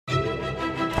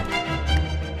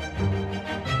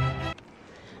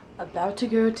About to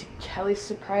go to Kelly's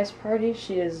surprise party.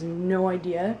 She has no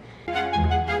idea.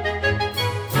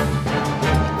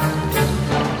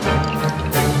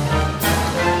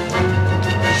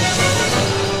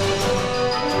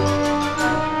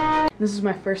 This is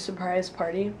my first surprise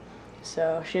party,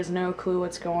 so she has no clue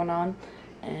what's going on,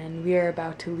 and we are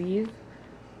about to leave.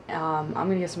 I'm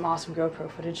gonna get some awesome GoPro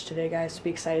footage today, guys, so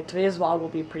be excited. Today's vlog will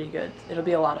be pretty good. It'll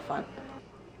be a lot of fun.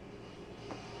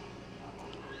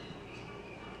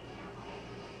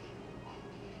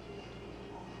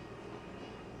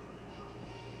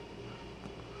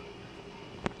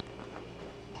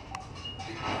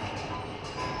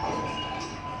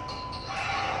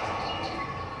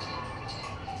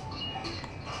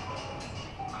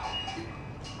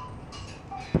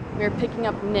 We're picking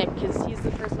up Nick because he's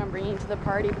the person I'm bringing to the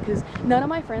party because none of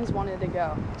my friends wanted to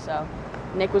go. So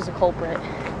Nick was the culprit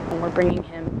and we're bringing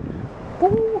him.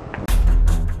 Woo!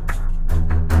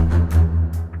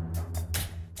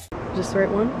 Just the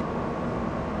right one?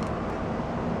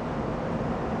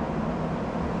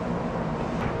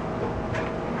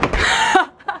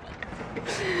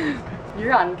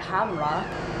 You're on camera.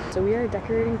 So we are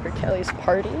decorating for Kelly's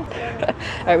party.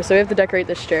 Alright, so we have to decorate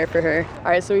this chair for her.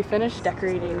 Alright, so we finished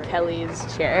decorating Kelly's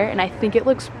chair and I think it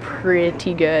looks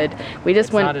pretty good. We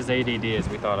just went— not as ADD as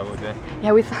we thought it would be.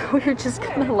 Yeah, we thought we were just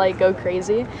gonna like go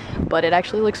crazy, but it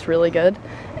actually looks really good.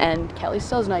 And Kelly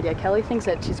still has no idea. Kelly thinks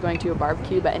that she's going to a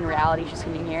barbecue, but in reality she's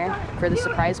coming here for the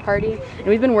surprise party. And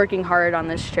we've been working hard on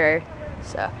this chair,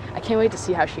 so I can't wait to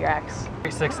see how she reacts.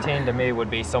 316 to me would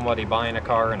be somebody buying a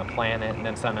car and a planet and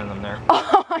then sending them there.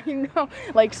 Oh, I know.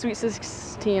 Like Sweet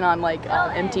 16 on like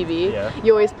MTV. Yeah.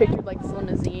 You always pictured like this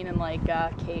limousine and like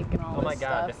cake and all this stuff. Oh my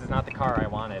god, this is not the car I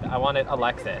wanted. I wanted a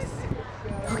Lexus.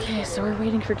 Okay, so we're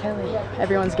waiting for Kelly.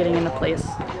 Everyone's getting into place.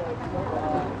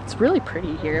 It's really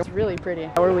pretty here. It's really pretty.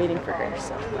 We're waiting for her,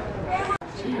 so.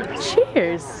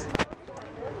 Cheers!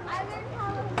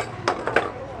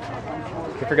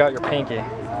 You forgot your pinky.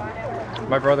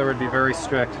 My brother would be very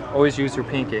strict. Always use your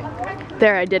pinky.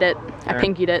 There, I did it. I There.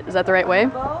 pinkied it. Is that the right way?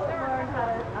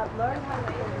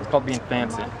 It's called being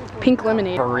fancy. Pink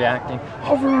lemonade. Overreacting.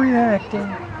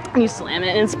 Overreacting. You slam it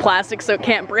and it's plastic so it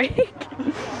can't break.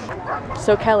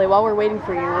 So Kelly, while we're waiting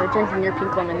for you, we're drinking your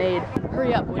pink lemonade.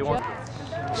 Hurry up, would you?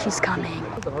 She's coming.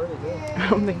 I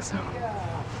don't think so.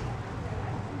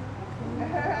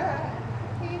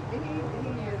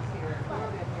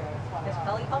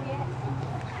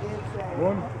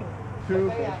 One,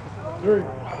 two, three.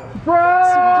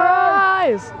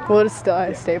 Surprise! We'll just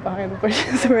stay behind the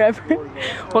bushes forever.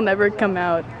 We'll never come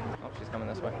out. Oh, she's coming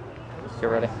this way. Get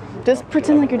ready. Just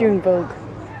pretend like you're doing Vogue.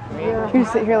 You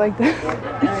sit here like this.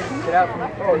 Get out from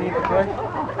the— oh, need the play?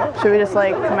 Should we just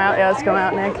like come out? Yeah, let's come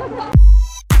out, Nick.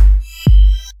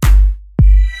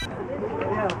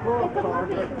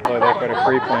 Boy, they could have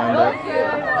pre-planned it.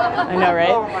 I know, right?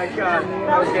 Oh my god,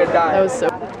 I was gonna die. That was so.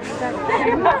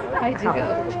 I do.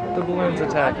 The balloon's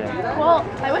attacking. Well,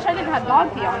 I wish I didn't have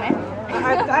dog pee on it.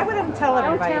 I wouldn't tell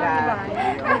everybody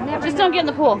that. Just don't get in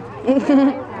the pool.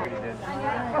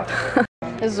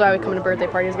 This is why we come to birthday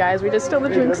parties, guys. We just steal the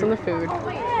drinks and the food.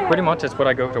 Pretty much it's what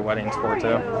I go to weddings for,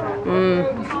 too.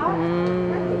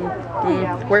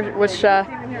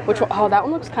 Which one? Oh, that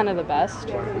one looks kind of the best.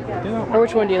 Yeah. Or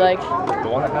which one do you like? The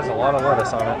one that has a lot of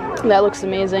lettuce on it. That looks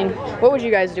amazing. What would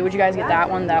you guys do? Would you guys get that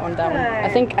one, that one, that one? I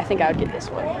think I would get this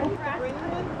one.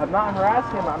 I'm not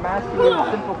harassing him, I'm asking you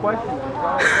a simple question.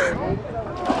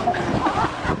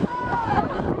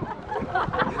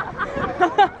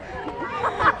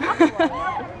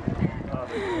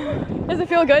 Does it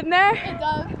feel good in there? It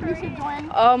does. You should join.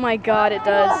 Oh my god, it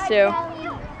does too.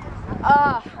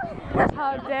 Ah,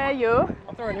 how dare you?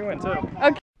 I'm throwing you in, too. Okay.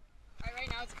 Alright, right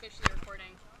now it's officially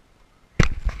recording.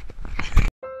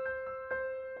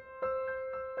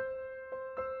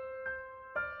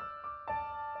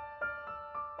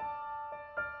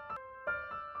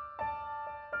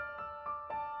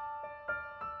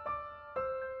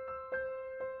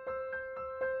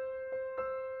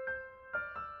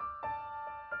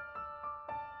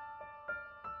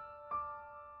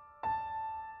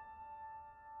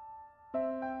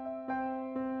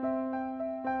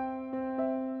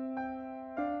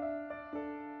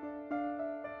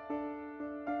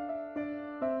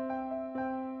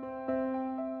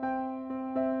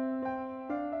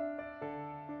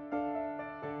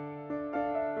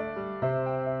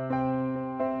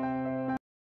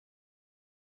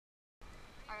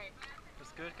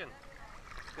 Just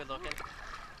good looking.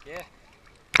 Yeah.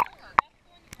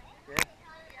 Yeah.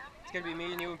 It's gonna be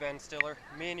me and you and Ben Stiller.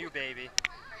 Me and you, baby.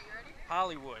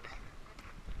 Hollywood.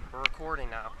 We're recording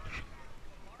now.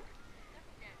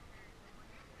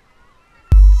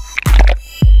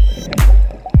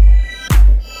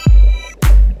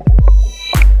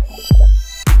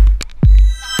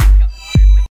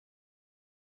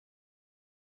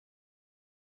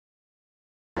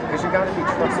 gotta be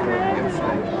trustworthy.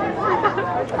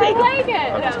 I like it.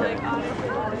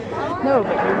 No,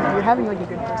 but you're having like a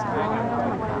good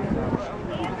personality.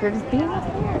 You're just being us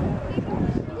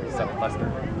Except Lester.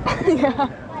 there. Yeah.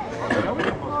 I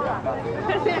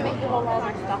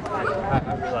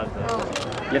realized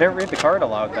that. You didn't read the card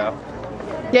aloud though.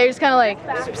 Yeah, you're just kind of like,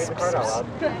 Read the card out loud.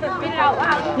 Read it out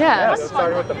loud. yeah, It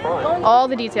started with the front. all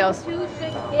the details.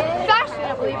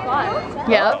 Fashionably fun.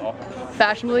 Yeah, Uh-oh.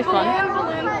 fashionably fun. And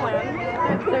balloon balloon.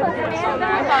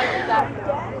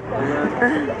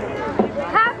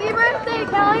 Happy birthday,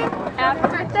 Kelly! Happy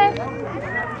birthday!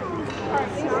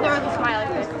 There was a smiley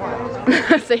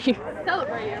face. So you,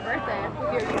 Celebrate your birthday.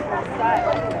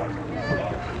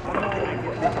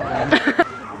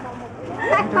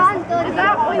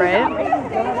 right?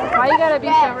 Why you gotta be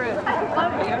so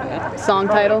rude? Song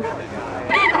title.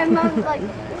 And Mom's like,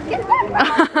 get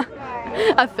that.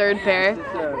 A third pair. This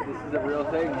is a real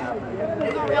thing happening.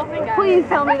 It's a real thing, guys. Please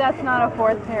tell me that's not a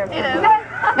fourth pair of It is.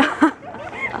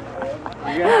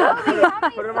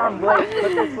 Put it on Blake.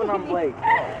 Put this one on Blake.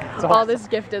 All this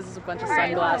gift is a bunch of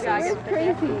sunglasses.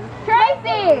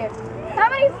 Tracy! How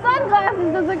many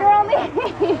sunglasses does a girl need?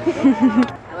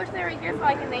 I wish they were here so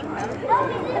I can thank them.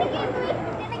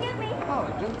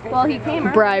 Well, he came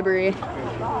early. Bribery.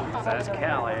 Says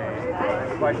Callie.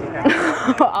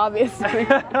 Obviously.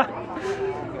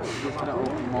 Just gonna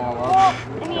open them all up.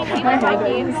 I mean, he My was like,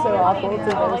 handwriting is so awful. It's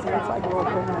like, embarrassing. It's like a little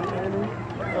bit of handwriting.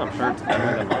 I'm sure it's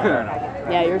better than mine.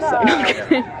 Yeah, you're so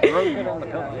You wrote it on the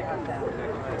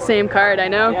pillow. Same card, I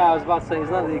know. Yeah, I was about to say,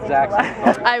 it's not the exact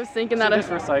same. I was thinking She that. just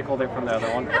recycled it from the other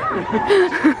one.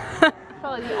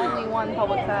 Probably the only one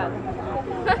Publix had.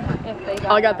 If they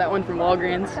got I got that one from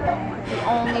Walgreens. the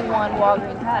only one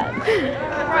Walgreens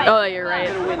had. Oh, you're right.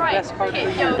 Best card for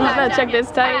you. Check this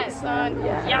tights.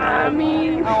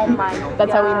 Yummy. Oh my god.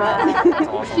 That's how we met.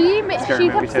 She Scary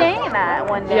movie kept too. saying that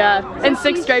one day. Yeah. In So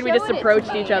 6th she grade, we just showed it to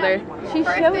approached me. each other. She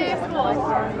First showed day it. of school,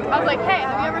 I was like, hey,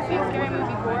 have you ever seen Scary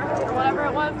Movie 4? Or whatever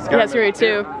it was? Yeah, Scary 2.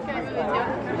 Scary Movie 2.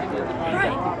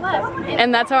 Right, left.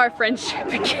 And that's how our friendship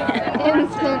began.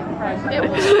 Instant friendship. It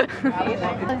was.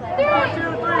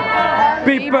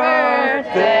 Happy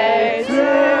birthday to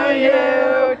you.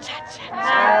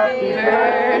 Happy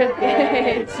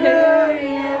birthday to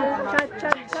you.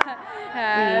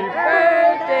 Happy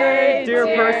birthday, Dear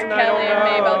person I Kelly don't and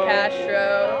Mabel know. Castro.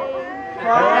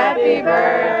 Happy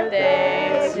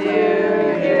birthday to you.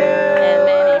 And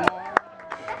many more.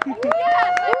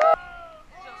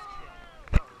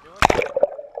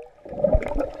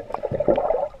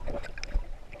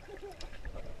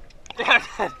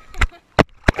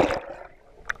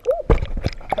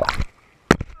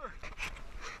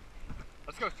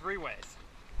 Let's go 3 ways.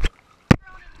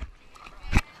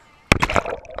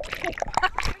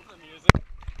 The music.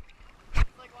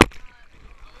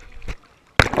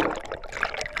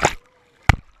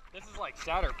 This is like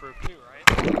shatterproof too, right?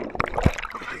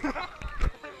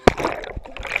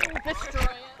 Destroy it.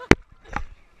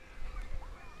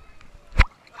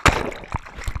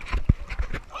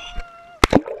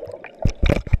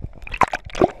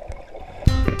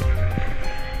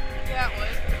 Yeah, it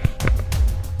would.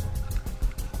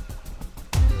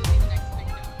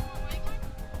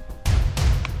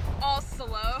 All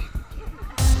slow.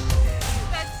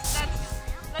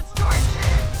 That's torture.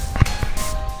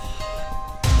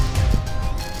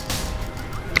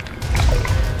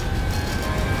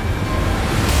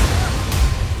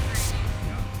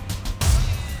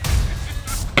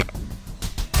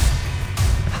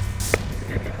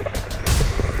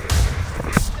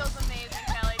 Feels amazing,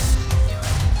 Kelly. Keep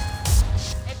doing it.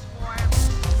 It's warm.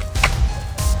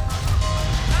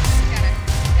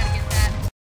 Gotta get that.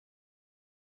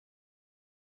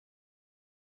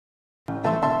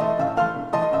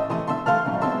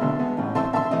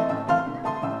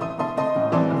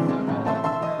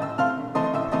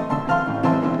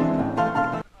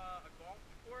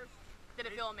 Did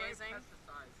it feel amazing?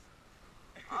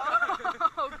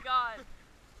 Oh god.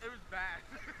 It was bad.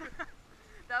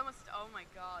 That must, oh my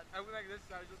god. I went like this,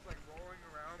 I was just like rolling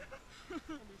around.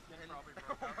 Probably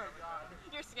broke out. Oh my god.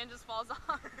 Your skin just falls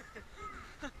off.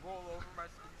 Roll over, my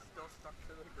skin's still stuck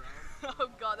to the ground. Oh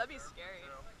god, that'd be scary.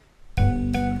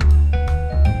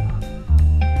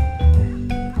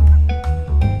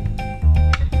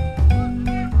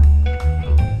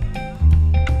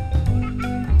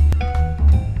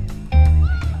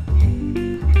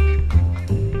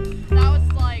 That was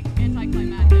like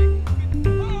anticlimactic.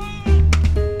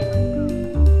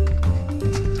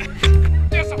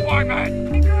 Disappointment!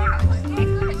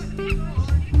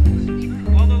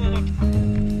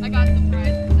 I got the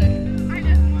prize position.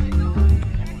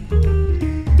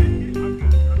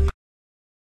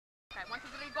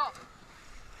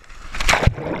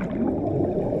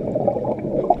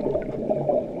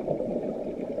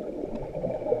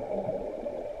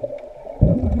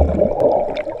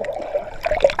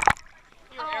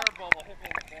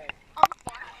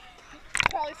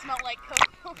 smell like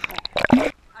cocoa.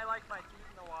 I like my feet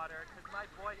in the water because my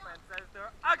boyfriend says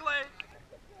they're ugly.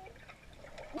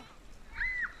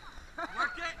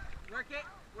 Work it, work it,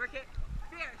 work it.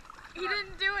 Fierce. He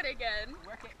didn't do it again.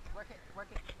 Work it, work it, work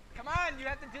it. Come on, you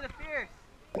have to do the fierce.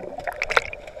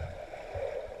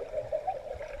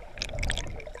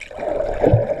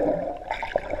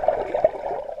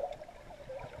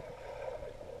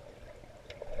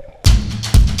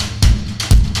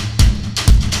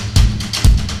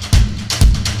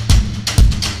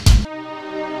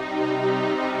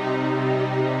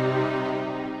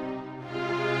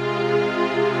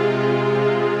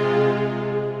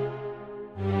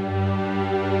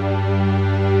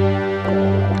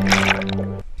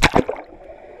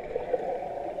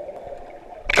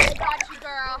 Got you,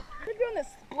 girl. You're doing the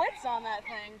splits on that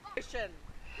thing.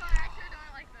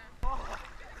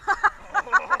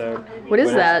 What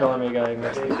is that?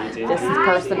 This This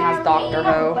person has Dr.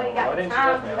 Ho.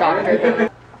 Dr. Ho.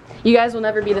 You guys will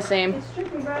never be the same.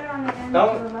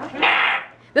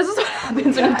 This is what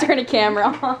happens when you turn a camera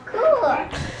on. Cool.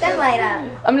 Then light up.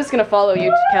 I'm just gonna follow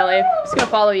you, Kelly. I'm just gonna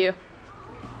follow you.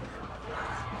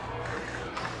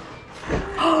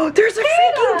 Oh, there's a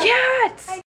freaking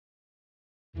cat!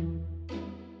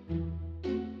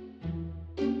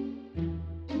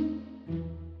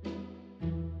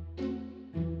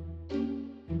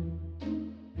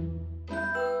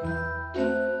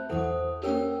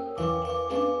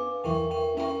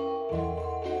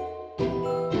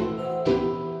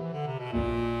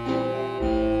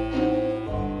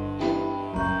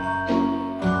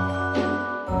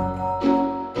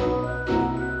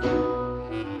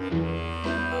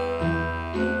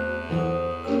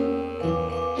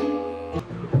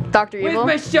 Dr. Evil?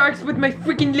 Where's my sharks with my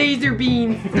freaking laser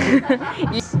beams?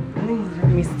 Let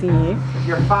me see.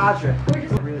 Your father.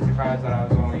 I'm really surprised that I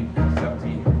was only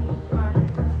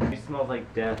 17. You smell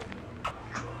like death.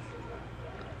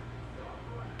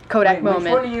 Kodak Which one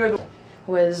moment of you are the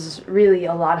was really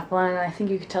a lot of fun. I think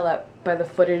you could tell that by the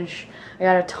footage. I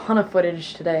got a ton of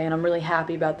footage today and I'm really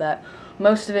happy about that.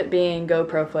 Most of it being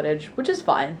GoPro footage, which is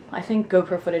fine. I think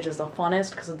GoPro footage is the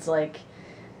funnest because it's like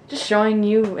just showing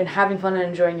you and having fun and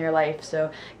enjoying your life. So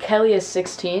Kelly is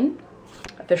 16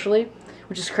 officially,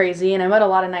 which is crazy, and I met a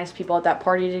lot of nice people at that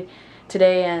party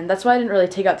today, and that's why I didn't really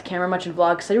take out the camera much and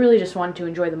vlog, because I really just wanted to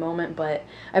enjoy the moment. But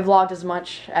I vlogged as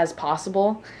much as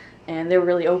possible and they were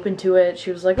really open to it.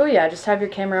 She was like, oh yeah, just have your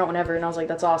camera out whenever, and I was like,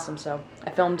 that's awesome. So I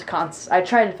filmed I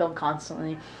tried to film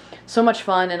constantly. So much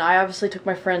fun, and I obviously took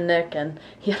my friend Nick and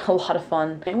he had a lot of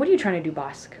fun. And what are you trying to do,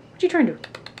 Bosk? What are you trying to do?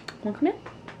 Wanna come in?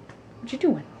 What you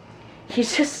doing?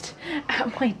 He's just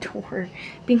at my door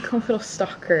being a little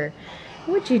stalker.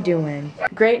 What you doing?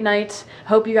 Great night.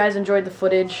 Hope you guys enjoyed the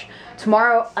footage.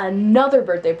 Tomorrow, another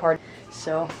birthday party.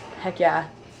 So, heck yeah.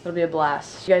 It'll be a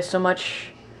blast. Thank you guys so much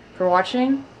for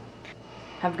watching.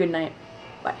 Have a good night.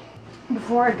 Bye.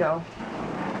 Before I go,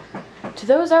 to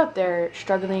those out there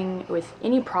struggling with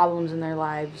any problems in their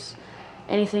lives,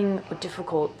 anything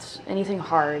difficult, anything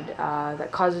hard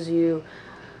that causes you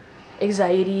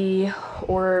anxiety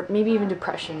or maybe even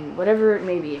depression, whatever it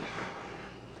may be,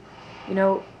 you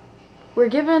know, we're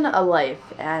given a life,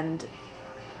 and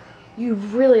you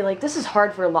really, like, this is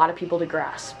hard for a lot of people to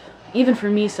grasp. Even for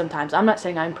me sometimes. I'm not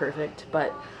saying I'm perfect,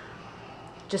 but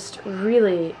just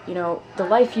really, you know, the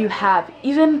life you have,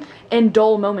 even in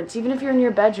dull moments, even if you're in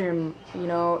your bedroom, you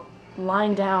know,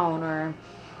 lying down or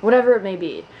whatever it may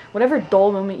be, whatever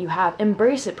dull moment you have,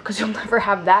 embrace it, because you'll never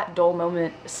have that dull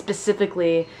moment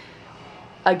specifically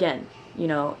again, you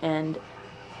know. And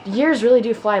years really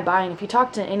do fly by, and if you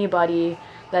talk to anybody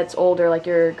that's older, like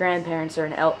your grandparents or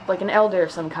an elder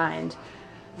of some kind,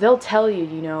 they'll tell you,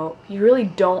 you know, you really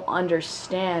don't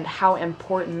understand how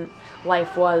important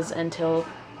life was until,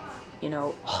 you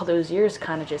know, all those years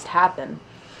kind of just happen.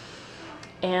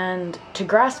 And to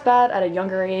grasp that at a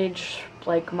younger age,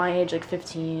 like my age, like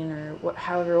 15 or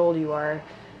however old you are,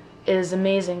 is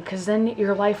amazing, because then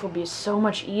your life will be so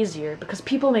much easier, because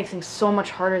people make things so much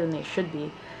harder than they should be.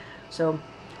 So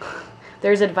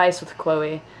there's advice with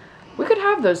Chloe. We could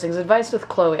have those things, advice with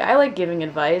Chloe. I like giving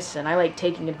advice and I like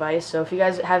taking advice, so if you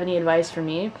guys have any advice for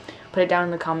me, put it down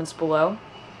in the comments below.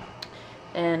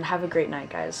 And have a great night,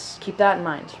 guys. Keep that in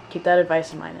mind. Keep that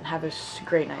advice in mind and have a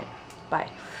great night. Bye.